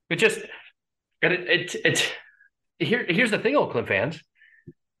 Here's the thing, Oakland fans.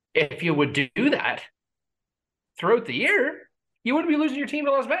 If you would do that throughout the year, you wouldn't be losing your team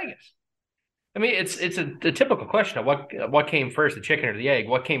to Las Vegas. I mean, it's a typical question of what came first, the chicken or the egg?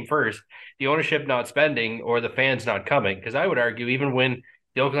 What came first, the ownership not spending or the fans not coming? Because I would argue even when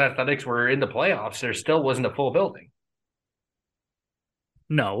the Oakland Athletics were in the playoffs, there still wasn't a full building.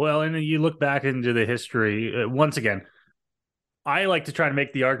 No, well, and you look back into the history, once again, I like to try to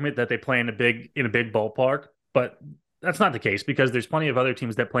make the argument that they play in a big ballpark, but that's not the case because there's plenty of other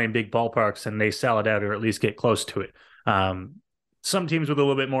teams that play in big ballparks and they sell it out or at least get close to it. Some teams with a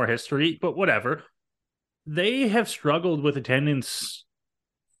little bit more history, but whatever. They have struggled with attendance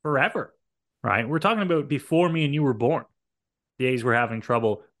forever, right? We're talking about before me and you were born. The A's were having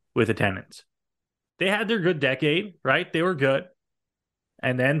trouble with attendance. They had their good decade, right? They were good.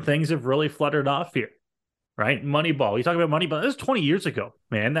 And then things have really fluttered off here, right? Moneyball. You talk about Moneyball. That was 20 years ago,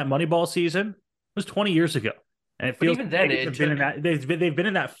 man. That Moneyball season was 20 years ago. And it feels even then, they've been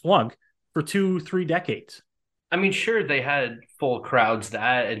in that flunk for 2-3 decades. I mean, sure, they had full crowds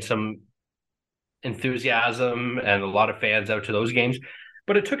and some enthusiasm and a lot of fans out to those games,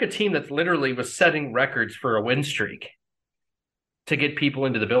 but it took a team that literally was setting records for a win streak to get people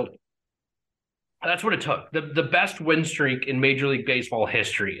into the building. That's what it took. The best win streak in Major League Baseball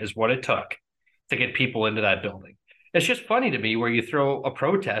history is what it took to get people into that building. It's just funny to me where you throw a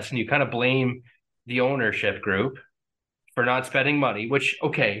protest and you kind of blame the ownership group for not spending money, which,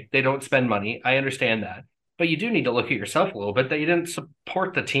 okay, they don't spend money. I understand that. But you do need to look at yourself a little bit that you didn't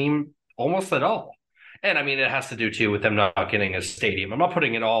support the team almost at all. And I mean, it has to do too with them not getting a stadium. I'm not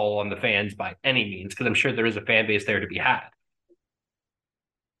putting it all on the fans by any means, because I'm sure there is a fan base there to be had.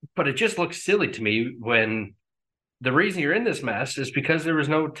 But it just looks silly to me when the reason you're in this mess is because there was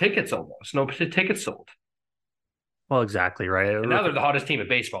no tickets tickets sold. Well, exactly, right. And now they're the hottest team in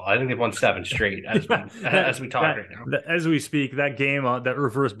baseball. I think they've won 7 straight as we talk right now. As we speak, that game, that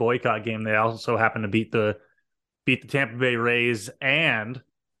reverse boycott game, they also happen to beat the Tampa Bay Rays and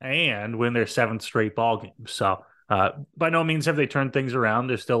win their 7th straight ball game. So by no means have they turned things around.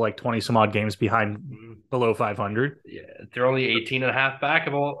 They're still like 20 some odd games behind, below 500. Yeah, they're only 18 and a half back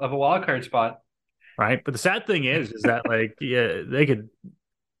of a wild card spot. Right. But the sad thing is that like, yeah, they could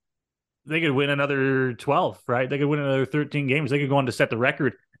win another 12, right? They could win another 13 games. They could go on to set the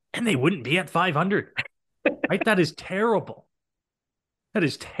record and they wouldn't be at 500. Right? That is terrible. That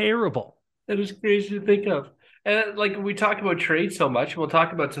is terrible. That is crazy to think of. And like we talk about trades so much, we'll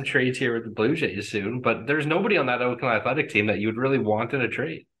talk about some trades here with the Blue Jays soon, but there's nobody on that Oakland Athletic team that you would really want in a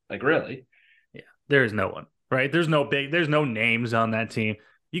trade. Like, really? Yeah, there's no one, right? There's no names on that team.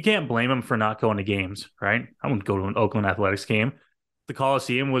 You can't blame them for not going to games, right? I wouldn't go to an Oakland Athletics game. The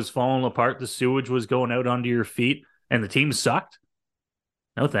Coliseum was falling apart. The sewage was going out onto your feet, and the team sucked.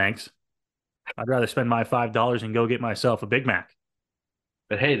 No thanks. I'd rather spend my $5 and go get myself a Big Mac.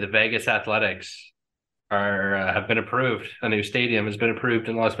 But hey, the Vegas Athletics have been approved. A new stadium has been approved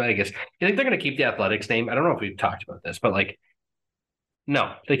in Las Vegas. You think they're going to keep the Athletics name? I don't know if we've talked about this, but like,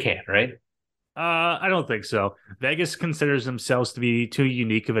 no, they can't, right? I don't think so. Vegas considers themselves to be too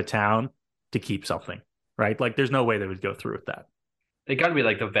unique of a town to keep something, right? Like, there's no way they would go through with that. They got to be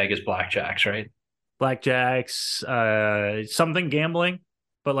like the Vegas Blackjacks, right? Blackjacks, something gambling,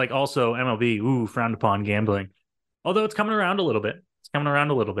 but like also MLB, frowned upon gambling. Although it's coming around a little bit.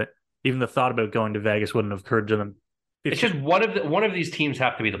 Even the thought about going to Vegas wouldn't have occurred to them. It's just one of these teams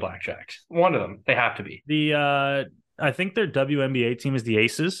have to be the Blackjacks. One of them, they have to be. I think their WNBA team is the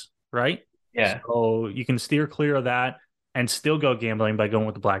Aces, right? Yeah. So you can steer clear of that and still go gambling by going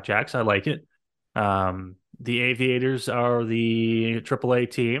with the Blackjacks. I like it. The Aviators are the AAA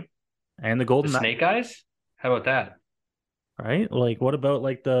team, and the Golden Snake Eyes. How about that? Right? Like, what about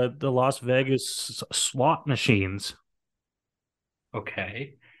like the Las Vegas slot machines?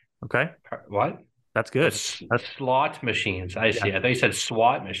 Okay. What? That's good. That's slot machines. I see. I thought you said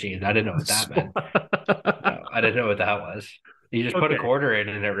SWAT machines. I didn't know what that meant. No, I didn't know what that was. You just put a quarter in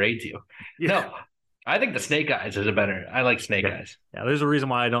and it raids you. Yeah. No, I think the Snake Eyes is I like Snake Eyes. Yeah, there's a reason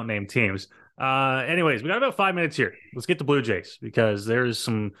why I don't name teams. Anyways, we got about 5 minutes here. Let's get to Blue Jays because there's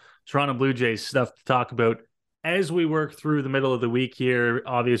some Toronto Blue Jays stuff to talk about as we work through the middle of the week here.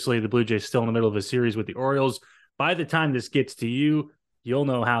 Obviously, the Blue Jays still in the middle of a series with the Orioles. By the time this gets to you, you'll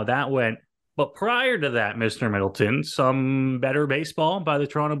know how that went. But prior to that, Mr. Middleton, some better baseball by the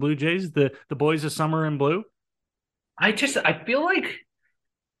Toronto Blue Jays, the boys of summer in blue. I feel like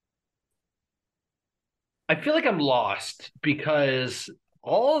I'm lost because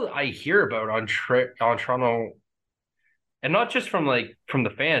all I hear about on Toronto, and not just from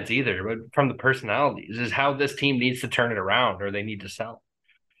the fans either, but from the personalities, is how this team needs to turn it around or they need to sell.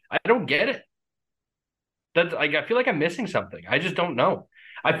 I don't get it. I feel like I'm missing something. I just don't know.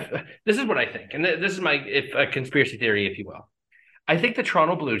 This is what I think, and this is a conspiracy theory, if you will. I think the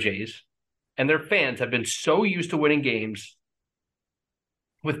Toronto Blue Jays and their fans have been so used to winning games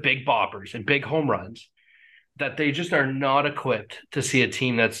with big boppers and big home runs that they just are not equipped to see a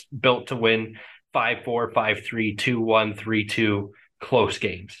team that's built to win 5-4, 5-3, 2-1, 3-2 close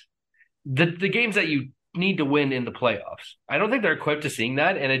games. The games that you need to win in the playoffs. I don't think they're equipped to seeing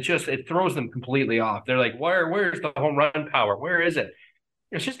that, and it throws them completely off. They're like, where's the home run power? Where is it?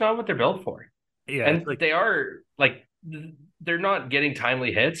 It's just not what they're built for. Yeah, and they are they're not getting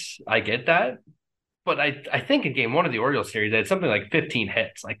timely hits. I get that, but I think in game 1 of the Orioles series they had something like 15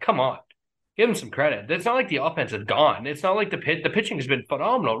 hits. Like, come on, give them some credit. It's not like the offense is gone. It's not like the pitching has been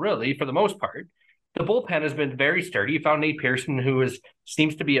phenomenal, really, for the most part. The bullpen has been very sturdy. You found Nate Pearson, who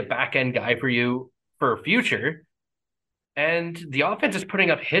seems to be a back end guy for you for a future, and the offense is putting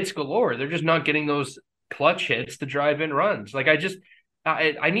up hits galore. They're just not getting those clutch hits to drive in runs. Like,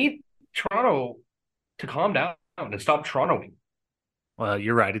 I need Toronto to calm down and stop Torontoing. Well,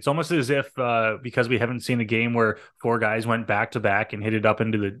 you're right. It's almost as if because we haven't seen a game where 4 guys went back to back and hit it up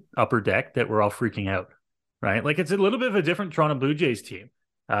into the upper deck that we're all freaking out, right? Like, it's a little bit of a different Toronto Blue Jays team.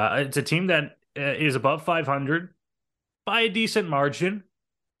 It's a team that is above 500 by a decent margin,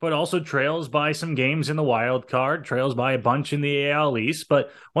 but also trails by some games in the wild card, trails by a bunch in the AL East.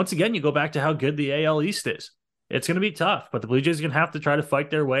 But once again, you go back to how good the AL East is. It's going to be tough, but the Blue Jays are going to have to try to fight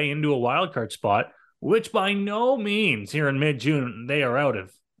their way into a wild card spot, which by no means here in mid-June they are out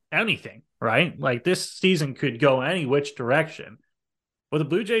of anything, right? Like this season could go any which direction. Well, the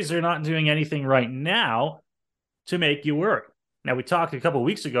Blue Jays are not doing anything right now to make you worry. Now, we talked a couple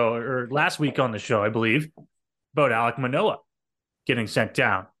weeks ago, or last week on the show, I believe, about Alek Manoah getting sent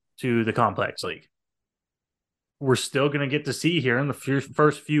down to the Complex League. We're still going to get to see here in the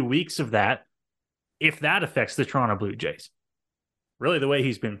first few weeks of that if that affects the Toronto Blue Jays. Really, the way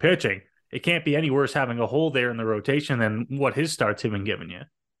he's been pitching, it can't be any worse having a hole there in the rotation than what his starts have been giving you.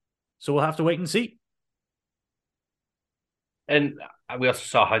 So we'll have to wait and see. And we also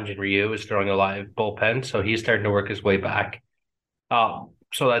saw Hyun-Jin Ryu is throwing a live bullpen, so he's starting to work his way back.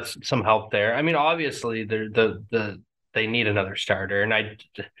 So that's some help there. I mean, obviously, they need another starter, and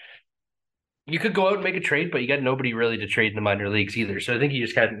you could go out and make a trade, but you got nobody really to trade in the minor leagues either. So I think you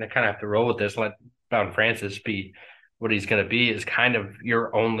just kind of have to roll with this. Let Bound Francis be what he's going to be is kind of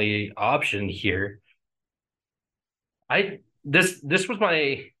your only option here. This was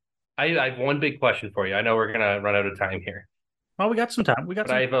my. I have one big question for you. I know we're gonna run out of time here. Well, we got some time.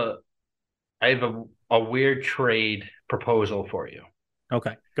 I have a weird trade proposal for you.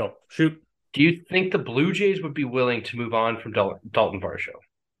 Okay, go shoot. Do you think the Blue Jays would be willing to move on from Dalton Varsho?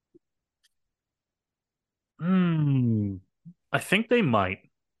 I think they might.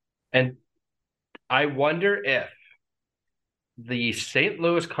 And I wonder if the St.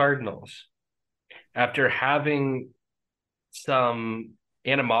 Louis Cardinals, after having some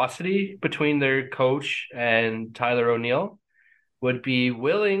animosity between their coach and Tyler O'Neill, would be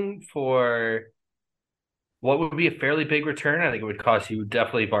willing for what would be a fairly big return. I think it would cost you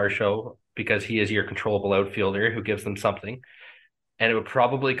definitely Varsho because he is your controllable outfielder who gives them something. And it would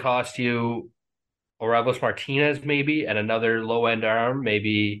probably cost you Orelvis Martinez maybe and another low-end arm,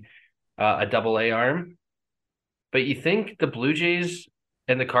 maybe a double-A arm. But you think the Blue Jays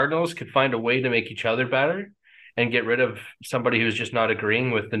and the Cardinals could find a way to make each other better and get rid of somebody who's just not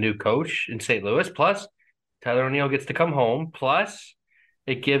agreeing with the new coach in St. Louis? Plus, Tyler O'Neill gets to come home. Plus,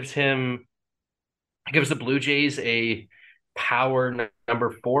 it gives the Blue Jays a power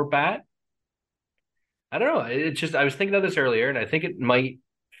number 4 bat. I don't know. I was thinking of this earlier, and I think it might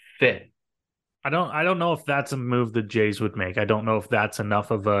fit. I don't know if that's a move the Jays would make. I don't know if that's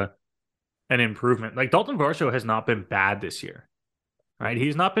enough of an improvement. Like Dalton Varsho has not been bad this year, right?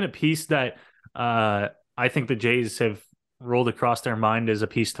 He's not been a piece that I think the Jays have rolled across their mind as a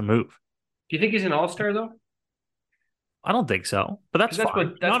piece to move. Do you think he's an all-star though? I don't think so, but that's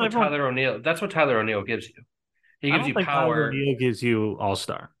fine. Tyler O'Neill. That's what Tyler O'Neill gives you. He gives you power. Tyler O'Neill gives you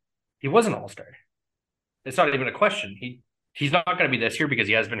all-star. He was an all-star. It's not even a question. He's not going to be this year because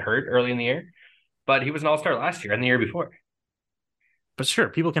he has been hurt early in the year, but he was an all-star last year and the year before. But sure,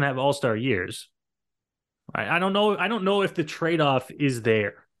 people can have all-star years. Right? I don't know if the trade-off is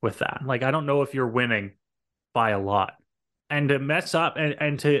there with that. Like I don't know if you're winning by a lot, and to mess up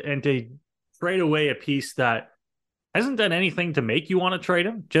and to trade away a piece that hasn't done anything to make you want to trade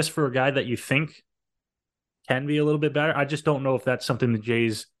him just for a guy that you think can be a little bit better. I just don't know if that's something the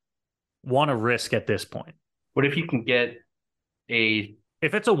Jays want to risk at this point. What if you can get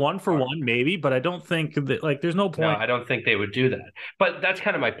if it's a 1-for-1, maybe, but I don't think that there's no point. No, I don't think they would do that. But that's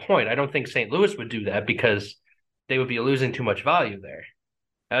kind of my point. I don't think St. Louis would do that because they would be losing too much value there.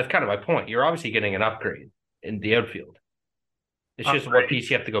 That's kind of my point. You're obviously getting an upgrade in the outfield. It's just what piece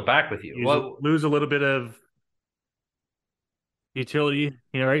you have to go back with you. Lose a little bit of utility,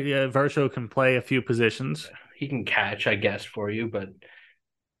 right? Yeah, Varsho can play a few positions. He can catch, I guess, for you, but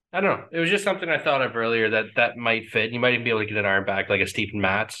I don't know. It was just something I thought of earlier that might fit. You might even be able to get an arm back like a Stephen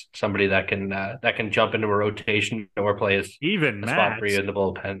Matz, somebody that can jump into a rotation or play a spot for you in the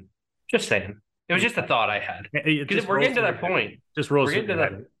bullpen. Just saying. It was just a thought I had. Because we're getting to that point. Just rolls. We're getting to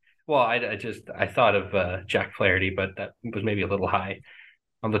that. Well, I thought of Jack Flaherty, but that was maybe a little high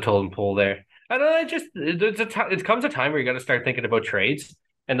on the totem pole there. I don't know. It comes a time where you got to start thinking about trades,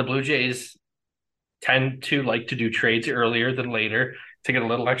 and the Blue Jays tend to like to do trades earlier than later to get a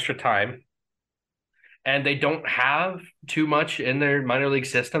little extra time. And they don't have too much in their minor league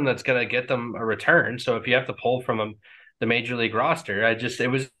system that's going to get them a return. So if you have to pull from the major league roster, it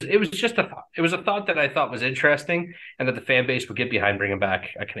was just a thought. It was a thought that I thought was interesting and that the fan base would get behind bringing back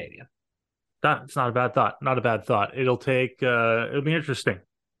a Canadian. It's not a bad thought. Not a bad thought. It'll be interesting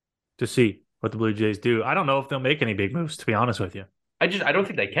to see what the Blue Jays do. I don't know if they'll make any big moves, to be honest with you. I don't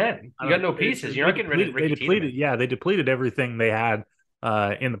think they can. You got no pieces. You're not getting rid of Ricky depleted. Yeah, they depleted everything they had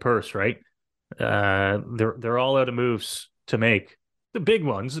in the purse, right? They're all out of moves to make. The big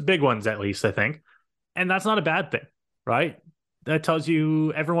ones at least, I think. And that's not a bad thing, right? That tells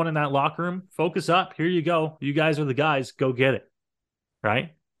you everyone in that locker room, focus up. Here you go. You guys are the guys. Go get it,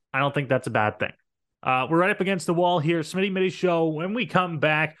 right? I don't think that's a bad thing. We're right up against the wall here. Smitty Mitty Show. When we come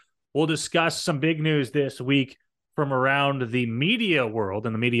back, we'll discuss some big news this week from around the media world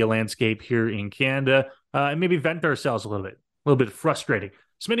and the media landscape here in Canada, and maybe vent ourselves a little bit frustrating.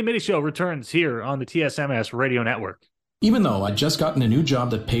 Smitty Mitty Show returns here on the TSMS Radio Network. Even though I'd just gotten a new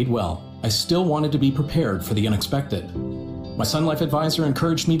job that paid well, I still wanted to be prepared for the unexpected. My Sun Life advisor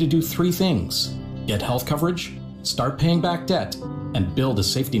encouraged me to do 3 things: get health coverage, start paying back debt, and build a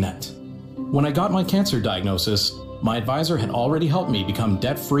safety net. When I got my cancer diagnosis, my advisor had already helped me become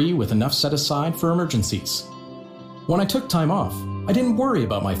debt-free with enough set aside for emergencies. When I took time off, I didn't worry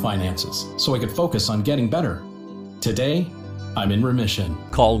about my finances, so I could focus on getting better. Today, I'm in remission.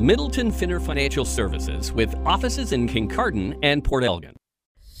 Call Middleton Finner Financial Services with offices in Kincardine and Port Elgin.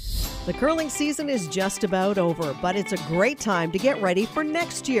 The curling season is just about over, but it's a great time to get ready for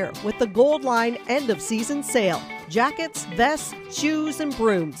next year with the Gold Line end of season sale. Jackets, vests, shoes, and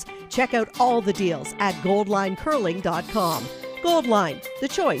brooms. Check out all the deals at goldlinecurling.com. Gold Line, the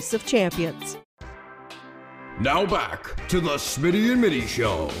choice of champions. Now back to the Smitty and Mitty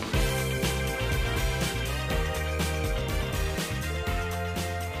Show.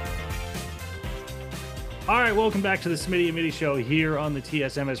 All right, welcome back to the Smitty and Mitty Show here on the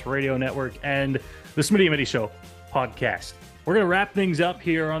TSMS Radio Network and the Smitty and Mitty Show podcast. We're going to wrap things up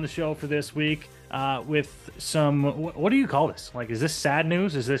here on the show for this week with some, what do you call this? Like, is this sad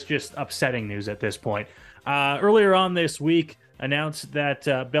news? Is this just upsetting news at this point? Earlier on this week, announced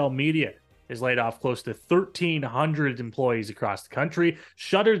that Bell Media has laid off close to 1,300 employees across the country,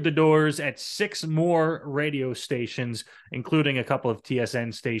 shuttered the doors at 6 more radio stations, including a couple of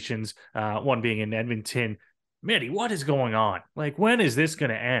TSN stations, one being in Edmonton. Mitty, what is going on? Like, when is this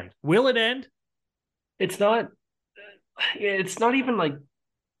going to end? Will it end? It's not even like,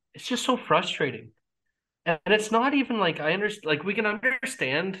 it's just so frustrating. And it's not even like, we can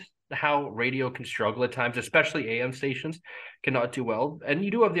understand how radio can struggle at times, especially AM stations cannot do well. And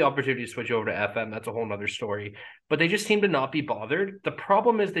you do have the opportunity to switch over to FM. That's a whole nother story. But they just seem to not be bothered. The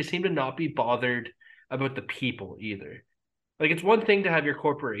problem is they seem to not be bothered about the people either. Like, it's one thing to have your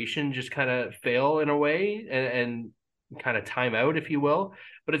corporation just kind of fail in a way and kind of time out, if you will.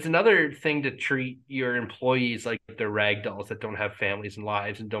 But it's another thing to treat your employees like they're rag dolls that don't have families and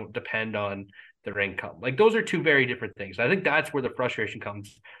lives and don't depend on their income. Like, those are 2 very different things. I think that's where the frustration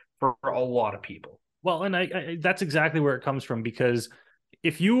comes for a lot of people. Well, and I that's exactly where it comes from, because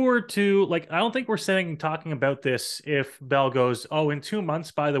if you were to, like, I don't think we're talking about this if Bell goes, oh, in 2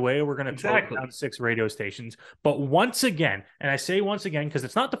 months, by the way, we're going to close down 6 radio stations. But once again, and I say once again, because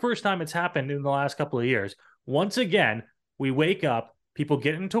it's not the first time it's happened in the last couple of years. Once again, we wake up, people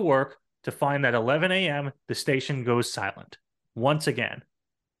get into work to find that 11 a.m., the station goes silent once again.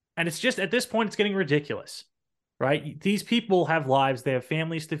 And it's just, at this point, it's getting ridiculous. Right? These people have lives, they have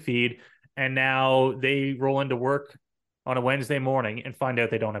families to feed, and now they roll into work on a Wednesday morning and find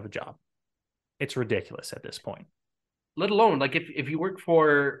out they don't have a job. It's ridiculous at this point. Let alone, like, if you work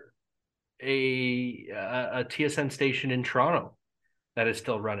for a TSN station in Toronto that is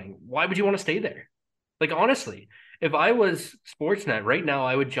still running, why would you want to stay there? Like, honestly, if I was Sportsnet right now,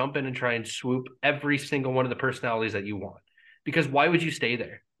 I would jump in and try and swoop every single one of the personalities that you want. Because why would you stay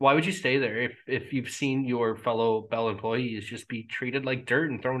there? Why would you stay there if you've seen your fellow Bell employees just be treated like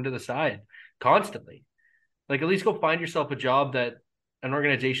dirt and thrown to the side constantly? Like, at least go find yourself a job that an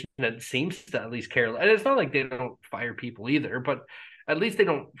organization that seems to at least care. And it's not like they don't fire people either, but at least they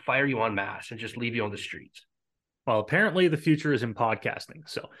don't fire you en masse and just leave you on the streets. Well, apparently the future is in podcasting.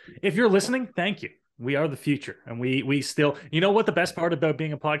 So if you're listening, thank you. We are the future. And we still, you know what the best part about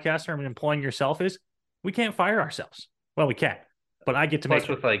being a podcaster and employing yourself is? We can't fire ourselves. Well, we can. But I get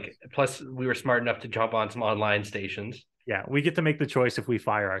to plus we were smart enough to jump on some online stations. Yeah, we get to make the choice if we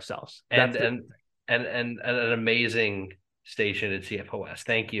fire ourselves. And an amazing station at CFOS.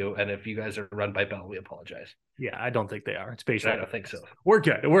 Thank you. And if you guys are run by Bell, we apologize. Yeah, I don't think they are. It's basically, I don't think so. We're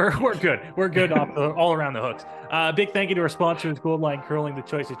good. We're good. We're good all around the hooks. Big thank you to our sponsors, Gold Line Curling, the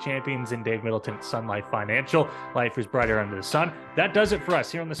choice of champions, and Dave Middleton at Sun Life Financial. Life is brighter under the sun. That does it for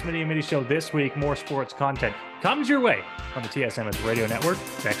us here on the Smitty and Mitty Show this week. More sports content comes your way on the TSMS Radio Network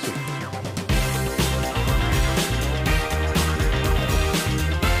next week.